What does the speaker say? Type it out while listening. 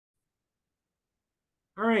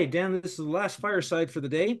All right, Dan, this is the last fireside for the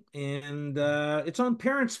day, and it's on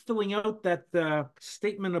parents filling out that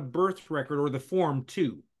statement of birth record or the form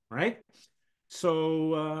two, right?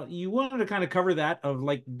 So you wanted to kind of cover that of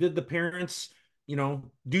like, did the parents,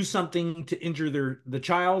 do something to injure the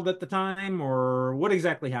child at the time, or what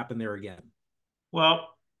exactly happened there again? Well,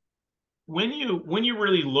 when you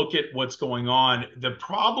really look at what's going on, the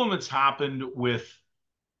problem that's happened with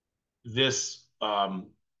this,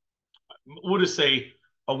 we'll just say,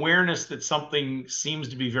 awareness that something seems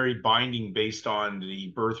to be very binding based on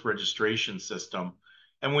the birth registration system.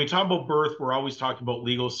 And when we talk about birth, we're always talking about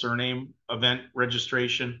legal surname event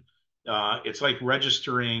registration. It's like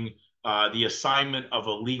registering the assignment of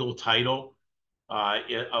a legal title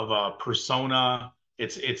of a persona.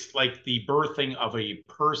 It's like the birthing of a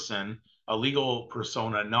person, a legal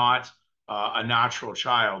persona, not a natural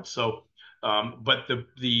child. So, but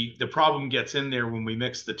the problem gets in there when we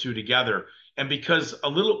mix the two together, and because a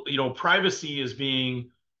little, privacy is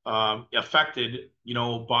being affected,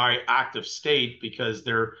 by active state because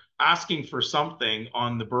they're asking for something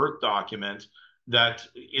on the birth document that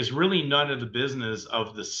is really none of the business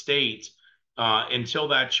of the state until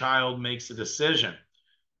that child makes a decision.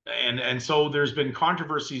 And so there's been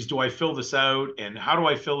controversies. Do I fill this out? And how do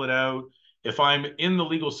I fill it out? If I'm in the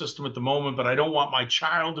legal system at the moment, but I don't want my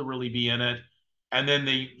child to really be in it. And then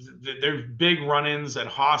there's big run-ins at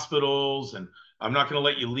hospitals, and I'm not going to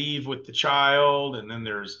let you leave with the child. And then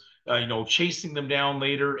there's chasing them down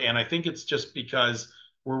later. And I think it's just because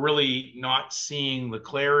we're really not seeing the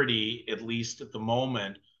clarity, at least at the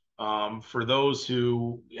moment, for those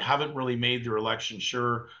who haven't really made their election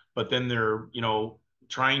sure, but then they're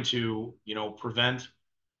trying to prevent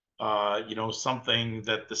something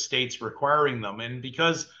that the state's requiring them. And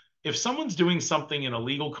because if someone's doing something in a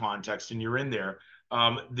legal context and you're in there,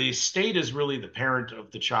 the state is really the parent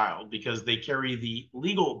of the child because they carry the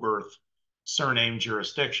legal birth surname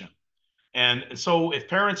jurisdiction. And so if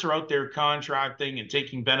parents are out there contracting and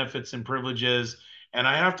taking benefits and privileges, and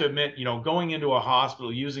I have to admit, going into a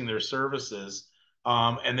hospital using their services,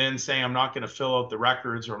 and then saying I'm not going to fill out the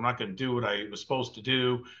records or I'm not going to do what I was supposed to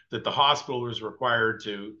do that the hospital is required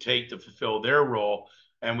to take to fulfill their role.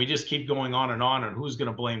 And we just keep going on who's going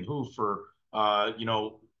to blame who for,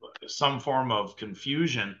 some form of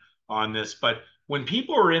confusion on this. But when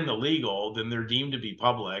people are in the legal, then they're deemed to be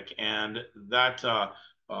public. And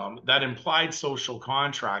that implied social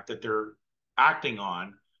contract that they're acting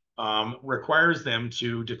on requires them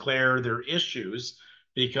to declare their issues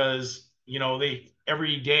because they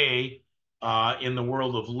every day in the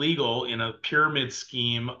world of legal in a pyramid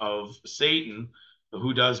scheme of Satan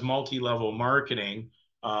who does multi-level marketing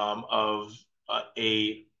of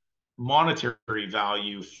a monetary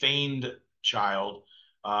value feigned child.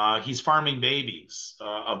 He's farming babies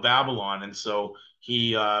of Babylon, and so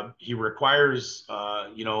he requires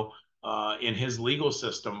in his legal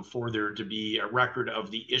system for there to be a record of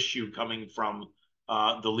the issue coming from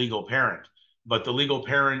the legal parent. But the legal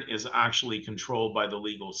parent is actually controlled by the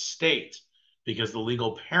legal state because the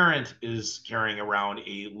legal parent is carrying around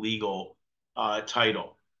a legal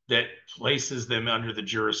title that places them under the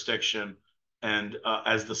jurisdiction and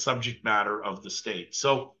as the subject matter of the state.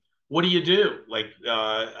 So, what do you do? Like,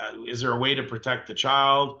 is there a way to protect the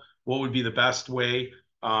child? What would be the best way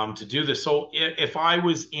to do this? So, if I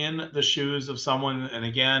was in the shoes of someone, and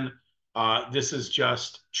again, this is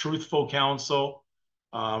just truthful counsel.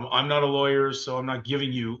 I'm not a lawyer, so I'm not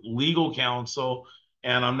giving you legal counsel,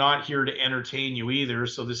 and I'm not here to entertain you either.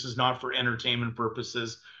 So, this is not for entertainment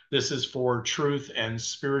purposes. This is for truth and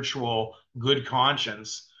spiritual good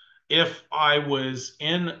conscience. If I was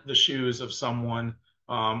in the shoes of someone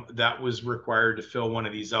that was required to fill one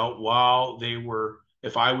of these out while they were,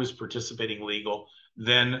 if I was participating legal,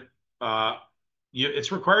 then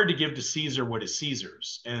it's required to give to Caesar what is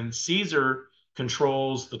Caesar's. And Caesar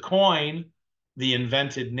controls the coin, the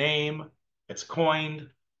invented name, it's coined,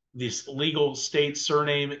 this legal state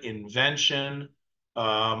surname invention,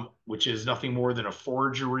 which is nothing more than a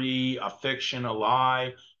forgery, a fiction, a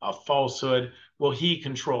lie, a falsehood. Well, he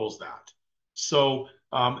controls that. So,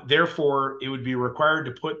 therefore, it would be required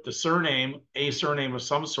to put the surname, a surname of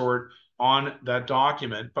some sort, on that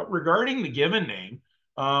document. But regarding the given name,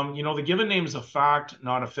 the given name is a fact,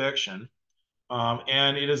 not a fiction.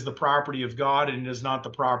 And it is the property of God and it is not the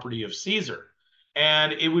property of Caesar.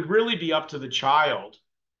 And it would really be up to the child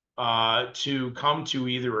to come to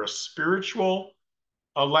either a spiritual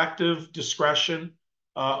elective discretion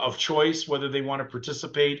of choice, whether they want to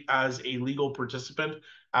participate as a legal participant,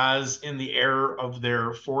 as in the era of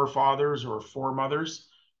their forefathers or foremothers.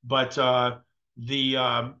 But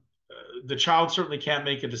the child certainly can't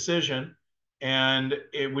make a decision. And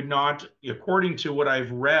it would not, according to what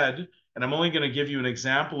I've read, and I'm only going to give you an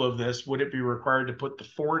example of this, would it be required to put the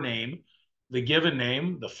forename, the given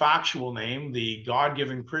name, the factual name, the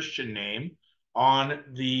God-given Christian name on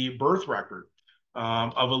the birth record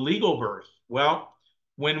of a legal birth? Well,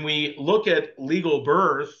 when we look at legal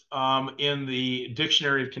birth in the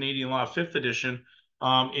Dictionary of Canadian Law, 5th edition,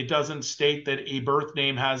 it doesn't state that a birth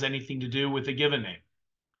name has anything to do with a given name.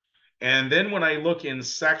 And then when I look in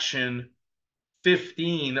section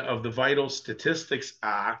 15 of the Vital Statistics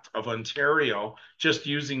Act of Ontario, just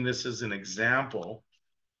using this as an example,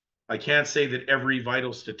 I can't say that every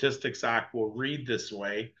Vital Statistics Act will read this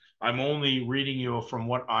way. I'm only reading you from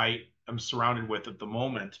what I am surrounded with at the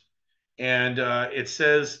moment. And it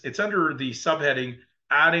says it's under the subheading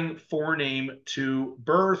adding forename to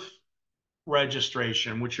birth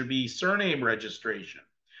registration, which would be surname registration.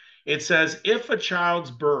 It says if a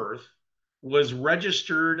child's birth was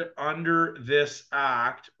registered under this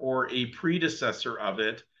act or a predecessor of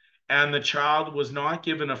it, and the child was not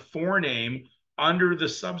given a forename under the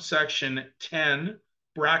subsection 10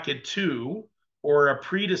 bracket 2 or a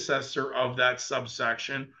predecessor of that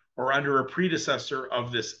subsection or under a predecessor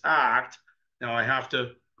of this act. Now I have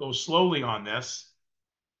to go slowly on this.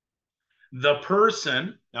 The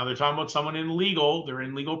person, now they're talking about someone in legal, they're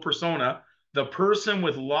in legal persona, the person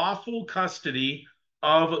with lawful custody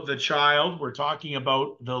of the child, we're talking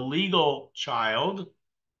about the legal child,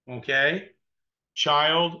 okay?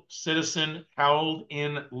 Child, citizen held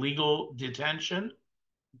in legal detention,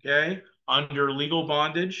 okay? Under legal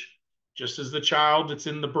bondage, just as the child that's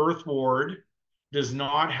in the birth ward does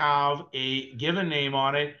not have a given name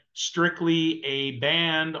on it, strictly a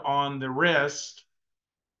band on the wrist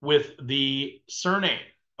with the surname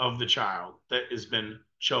of the child that has been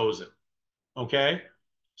chosen. Okay.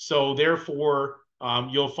 So therefore,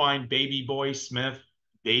 you'll find baby boy Smith,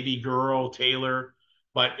 baby girl Taylor,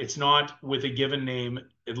 but it's not with a given name,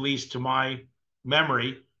 at least to my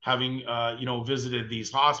memory, having visited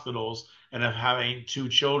these hospitals and of having two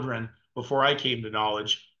children before I came to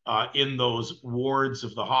knowledge in those wards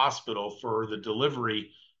of the hospital for the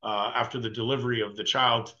delivery after the delivery of the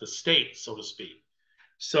child to the state, so to speak.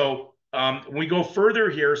 So we go further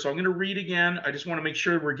here. So I'm going to read again. I just want to make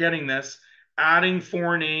sure we're getting this. Adding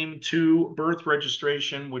forename to birth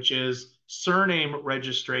registration, which is surname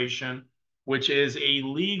registration, which is a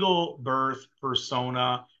legal birth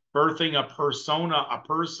persona, birthing a persona, a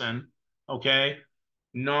person, okay?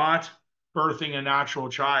 Not birthing a natural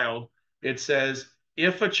child. It says,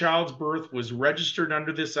 if a child's birth was registered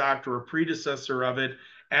under this act or a predecessor of it,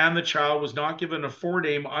 and the child was not given a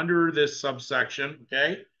forename under this subsection,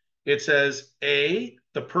 okay? It says, A,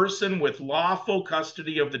 the person with lawful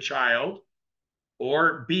custody of the child,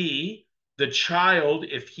 or B, the child,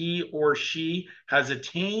 if he or she has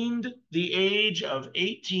attained the age of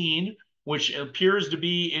 18, which appears to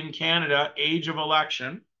be in Canada, age of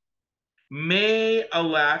election, may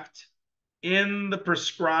elect in the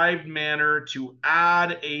prescribed manner to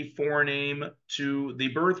add a forename to the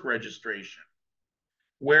birth registration.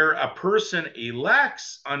 Where a person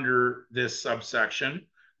elects under this subsection,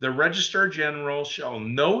 the Registrar General shall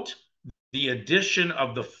note the addition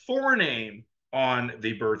of the forename on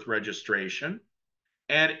the birth registration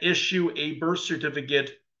and issue a birth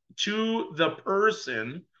certificate to the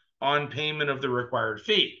person on payment of the required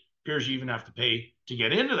fee. Appears you even have to pay to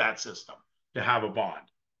get into that system to have a bond.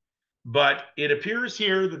 But it appears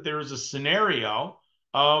here that there is a scenario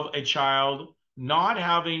of a child not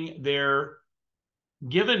having their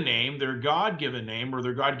given name, their God-given name or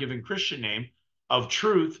their God-given Christian name of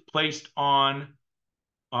truth placed on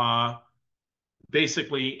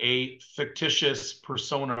basically a fictitious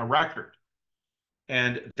persona record.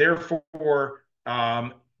 And therefore,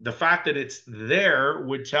 the fact that it's there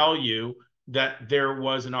would tell you that there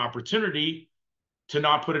was an opportunity to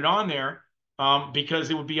not put it on there because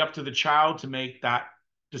it would be up to the child to make that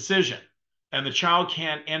decision. And the child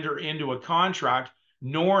can't enter into a contract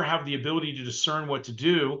nor have the ability to discern what to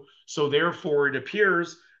do. So therefore, it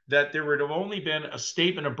appears that there would have only been a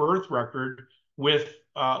statement of birth record with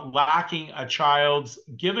lacking a child's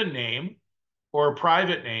given name or a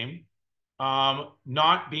private name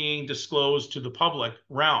not being disclosed to the public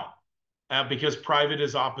realm because private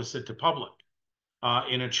is opposite to public.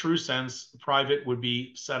 In a true sense, private would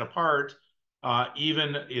be set apart.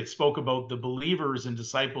 Even it spoke about the believers and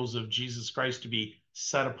disciples of Jesus Christ to be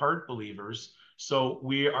set apart believers. So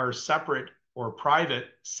we are separate or private.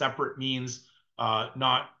 Separate means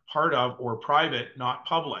not part of, or private, not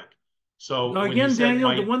public. So now, again,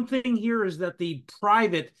 Daniel, the one thing here is that the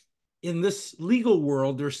private in this legal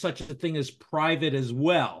world, there's such a thing as private as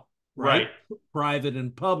well. Right. right? Private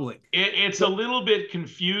and public. It's a So little bit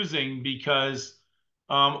confusing because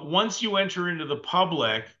once you enter into the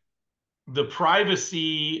public, the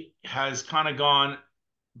privacy has kind of gone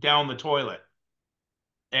down the toilet.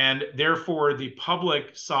 And therefore, the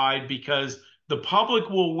public side, because the public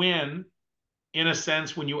will win in a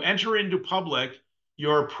sense when you enter into public,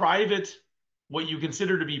 your private, what you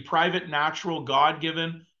consider to be private, natural, God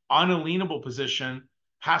given, unalienable position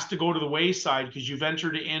has to go to the wayside because you've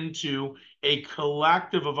entered into a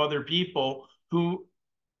collective of other people who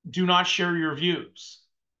do not share your views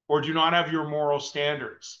or do not have your moral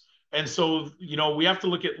standards. And so, we have to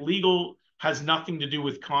look at legal has nothing to do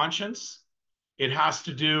with conscience. It has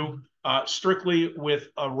to do strictly with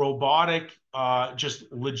a robotic,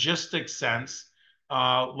 just logistic sense.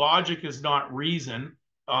 Logic is not reason.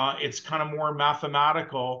 It's kind of more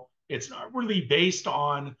mathematical. It's not really based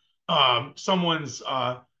on someone's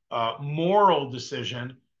moral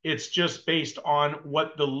decision. It's just based on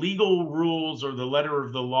what the legal rules or the letter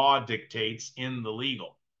of the law dictates in the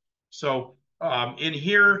legal. So in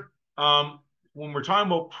here, when we're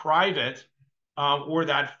talking about private or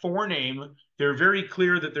that forename, they're very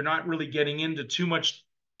clear that they're not really getting into too much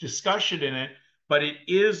discussion in it, but it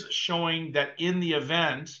is showing that in the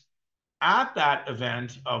event, at that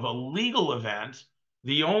event of a legal event,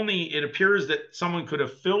 it appears that someone could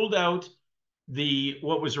have filled out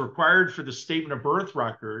what was required for the statement of birth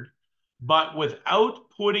record, but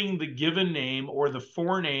without putting the given name or the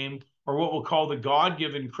forename or what we'll call the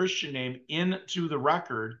God-given Christian name into the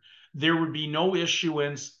record, there would be no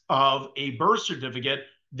issuance of a birth certificate.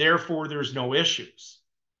 Therefore, there's no issues.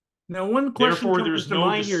 now one question Therefore, comes there's to no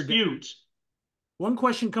mind here. dispute. One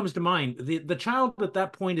question comes to mind. The child at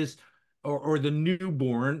that point is, or the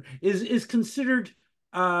newborn is considered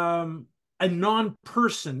a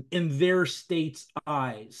non-person in their state's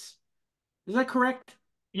eyes. Is that correct?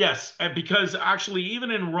 Yes, because actually,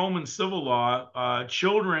 even in Roman civil law,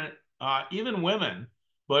 children, even women,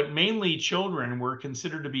 but mainly children, were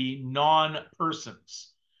considered to be non-persons.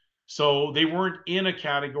 So they weren't in a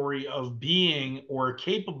category of being or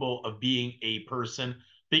capable of being a person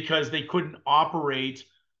because they couldn't operate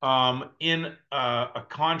in a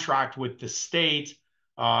contract with the state,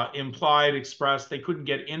 implied, expressed. They couldn't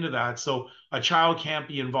get into that. So a child can't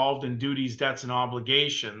be involved in duties, debts, and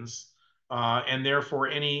obligations. And therefore,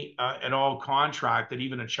 any at all contract that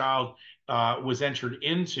even a child was entered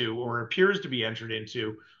into or appears to be entered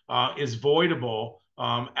into is voidable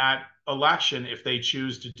at election if they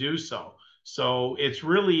choose to do so. So it's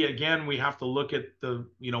really, again, we have to look at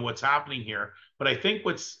what's happening here. But I think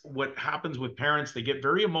what happens with parents, they get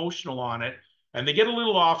very emotional on it and they get a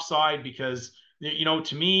little offside because,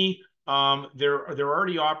 to me, they're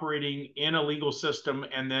already operating in a legal system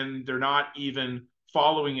and then they're not even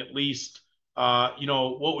following at least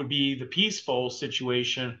what would be the peaceful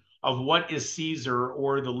situation of what is Caesar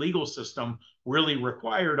or the legal system really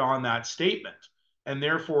required on that statement. And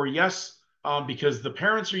therefore, yes, because the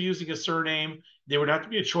parents are using a surname, there would have to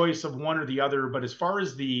be a choice of one or the other. But as far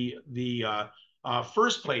as the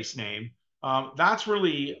first place name, that's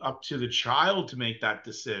really up to the child to make that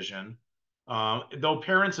decision. Though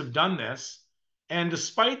parents have done this, and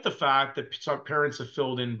despite the fact that parents have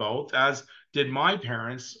filled in both, as did my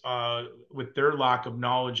parents, with their lack of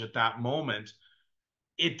knowledge at that moment,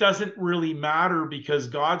 it doesn't really matter because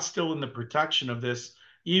God's still in the protection of this.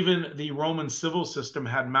 Even the Roman civil system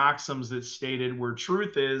had maxims that stated where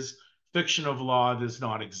truth is, fiction of law does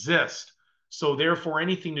not exist. So, therefore,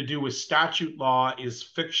 anything to do with statute law is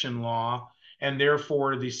fiction law. And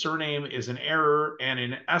therefore, the surname is an error. And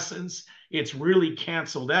in essence, it's really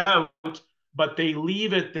canceled out, but they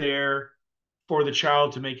leave it there for the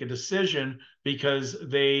child to make a decision because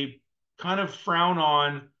they kind of frown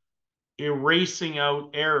on erasing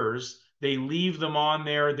out errors. They leave them on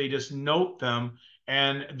there, they just note them,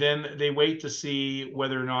 and then they wait to see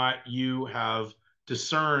whether or not you have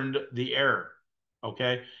discerned the error.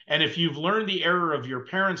 Okay. And if you've learned the error of your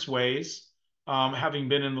parents' ways, having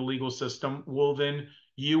been in the legal system, well, then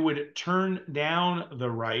you would turn down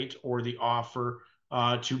the right or the offer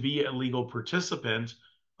to be a legal participant.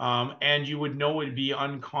 And you would know it'd be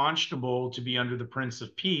unconscionable to be under the Prince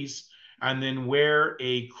of Peace and then wear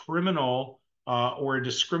a criminal or a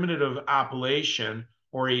discriminative appellation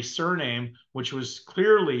or a surname, which was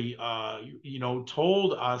clearly,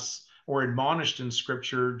 told us or admonished in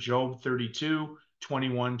Scripture, Job 32,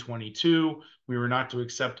 21, 22. We were not to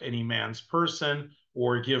accept any man's person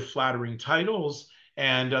or give flattering titles.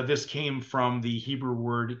 And this came from the Hebrew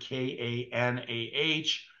word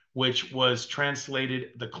Kanah, which was translated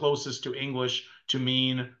the closest to English to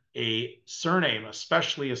mean a surname,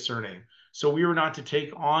 especially a surname. So we are not to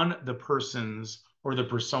take on the persons or the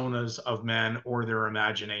personas of men or their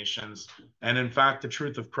imaginations. And in fact, the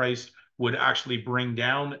truth of Christ would actually bring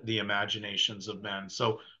down the imaginations of men.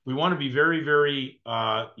 So we want to be very, very,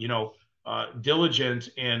 diligent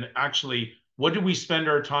in actually what do we spend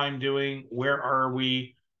our time doing? Where are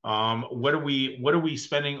we? What are we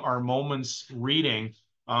spending our moments reading?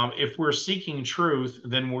 If we're seeking truth,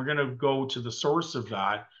 then we're going to go to the source of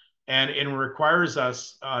that, and it requires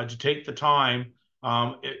us to take the time.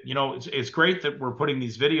 It's great that we're putting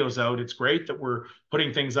these videos out. It's great that we're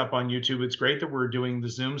putting things up on YouTube. It's great that we're doing the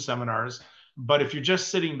Zoom seminars. But if you're just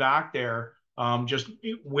sitting back there, just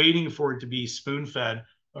waiting for it to be spoon fed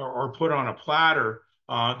or put on a platter,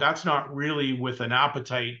 that's not really with an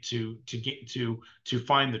appetite to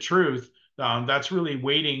find the truth. That's really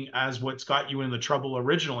waiting, as what's got you in the trouble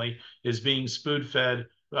originally is being spoon fed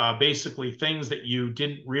basically things that you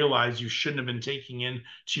didn't realize you shouldn't have been taking in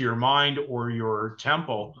to your mind or your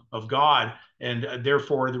temple of God. And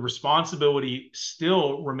therefore, the responsibility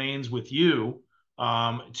still remains with you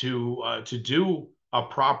to do a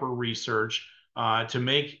proper research to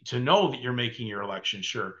know that you're making your election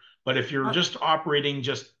sure. But if you're Uh, just operating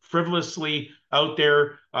just frivolously out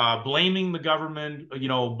there, blaming the government,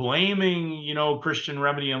 blaming, Christian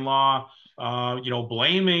Remedy and Law,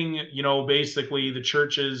 blaming, basically the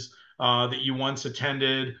churches that you once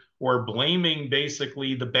attended, or blaming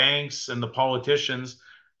basically the banks and the politicians.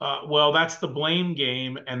 Well, that's the blame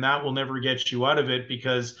game, and that will never get you out of it,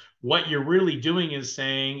 because what you're really doing is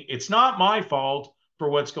saying, it's not my fault for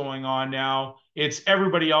what's going on now. It's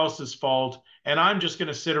everybody else's fault. And I'm just going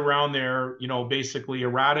to sit around there, basically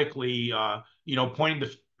erratically, pointing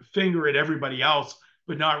the finger at everybody else,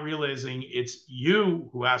 but not realizing it's you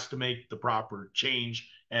who has to make the proper change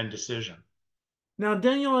and decision. Now,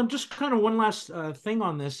 Daniel, and just kind of one last thing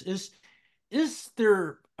on this is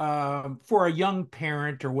there for a young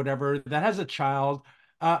parent or whatever that has a child,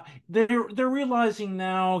 they're realizing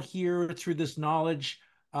now here through this knowledge,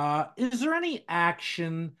 is there any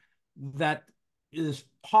action that is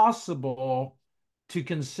possible to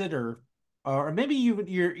consider, or maybe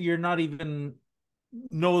you're not even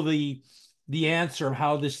know the answer of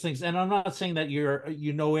how this things, and I'm not saying that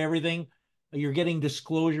you know everything, you're getting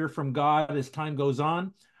disclosure from God as time goes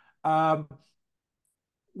on. Um,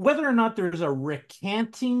 whether or not there's a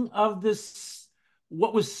recanting of this,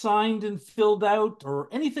 what was signed and filled out, or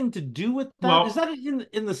anything to do with that, is Well, that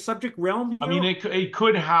in the subject realm I here? mean, it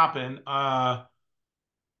could happen.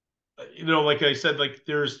 Like I said, like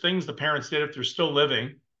there's things the parents did if they're still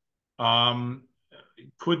living. Um,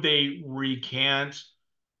 could they recant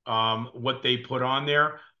what they put on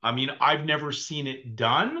there? I mean, I've never seen it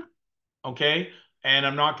done. Okay. And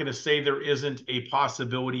I'm not going to say there isn't a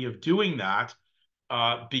possibility of doing that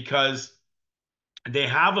because they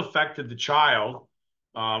have affected the child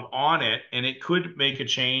on it, and it could make a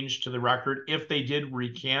change to the record if they did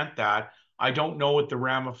recant that. I don't know what the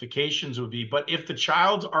ramifications would be, but if the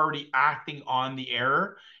child's already acting on the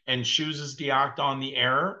error and chooses to act on the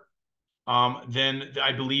error, then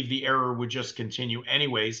I believe the error would just continue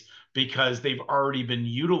anyways, because they've already been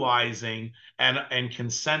utilizing and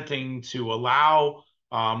consenting to allow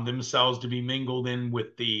themselves to be mingled in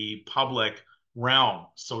with the public realm,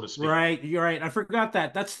 so to speak. Right, you're right. I forgot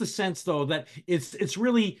that. That's the sense, though, that it's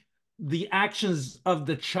really the actions of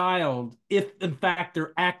the child, if in fact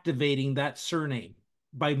they're activating that surname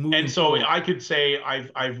by And moving so forward. I could say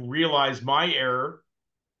I've realized my error,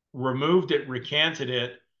 removed it, recanted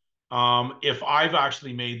it, if I've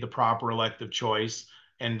actually made the proper elective choice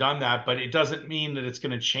and done that. But it doesn't mean that it's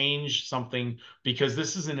going to change something, because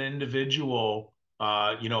this is an individual,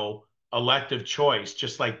 elective choice,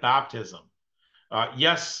 just like baptism.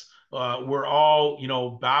 Yes, we're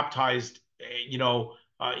all, baptized,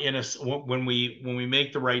 in a when we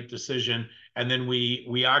make the right decision, and then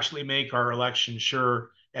we actually make our election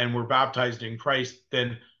sure, and we're baptized in Christ.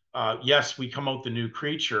 Then yes, we come out the new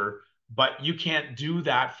creature. But you can't do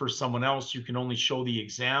that for someone else. You can only show the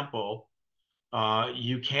example.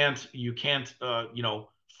 You can't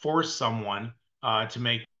force someone to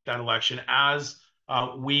make that election, as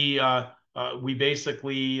we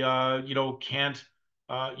basically can't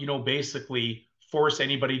basically force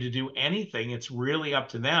anybody to do anything. It's really up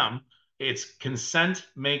to them. It's consent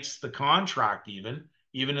makes the contract, even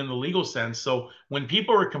in the legal sense. So when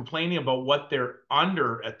people are complaining about what they're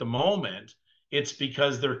under at the moment, it's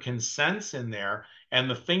because their consent's in there. And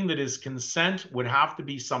the thing that is consent would have to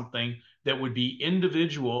be something that would be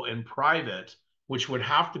individual and private, which would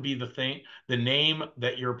have to be the name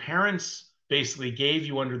that your parents basically gave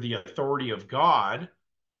you under the authority of God.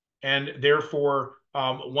 And therefore,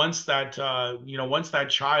 once that once that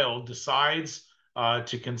child decides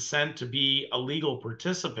to consent to be a legal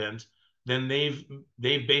participant, then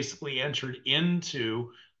they've basically entered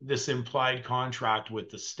into this implied contract with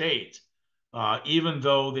the state, even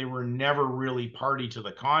though they were never really party to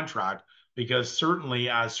the contract, because certainly,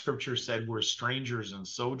 as Scripture said, we're strangers and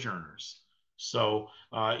sojourners. So,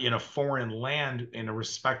 in a foreign land, in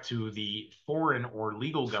respect to the foreign or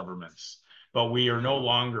legal governments, but we are no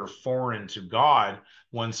longer foreign to God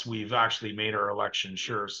once we've actually made our election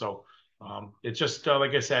sure. So it's just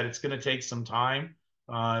like I said, it's going to take some time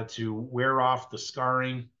to wear off the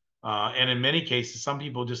scarring. And in many cases, some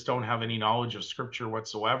people just don't have any knowledge of Scripture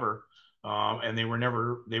whatsoever, and they were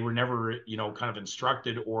never kind of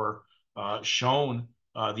instructed or shown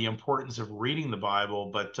the importance of reading the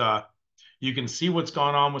Bible. But you can see what's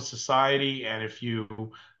gone on with society, and if you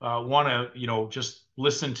want to, just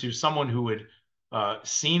listen to someone who had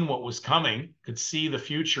seen what was coming, could see the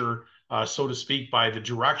future, so to speak, by the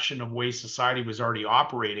direction of way society was already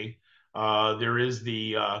operating. There is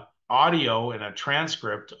the audio and a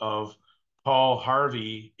transcript of Paul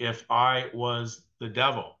Harvey, "If I Was the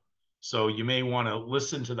Devil." So you may want to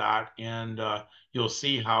listen to that, and you'll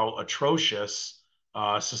see how atrocious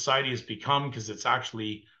society has become, because it's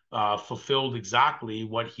actually fulfilled exactly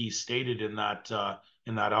what he stated in that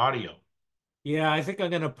audio. Yeah, I think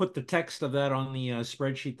I'm going to put the text of that on the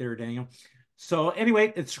spreadsheet there, Daniel. So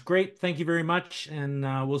anyway, it's great. Thank you very much, and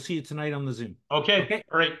we'll see you tonight on the Zoom. Okay, Okay,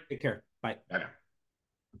 all right. take care. Bye. Bye now.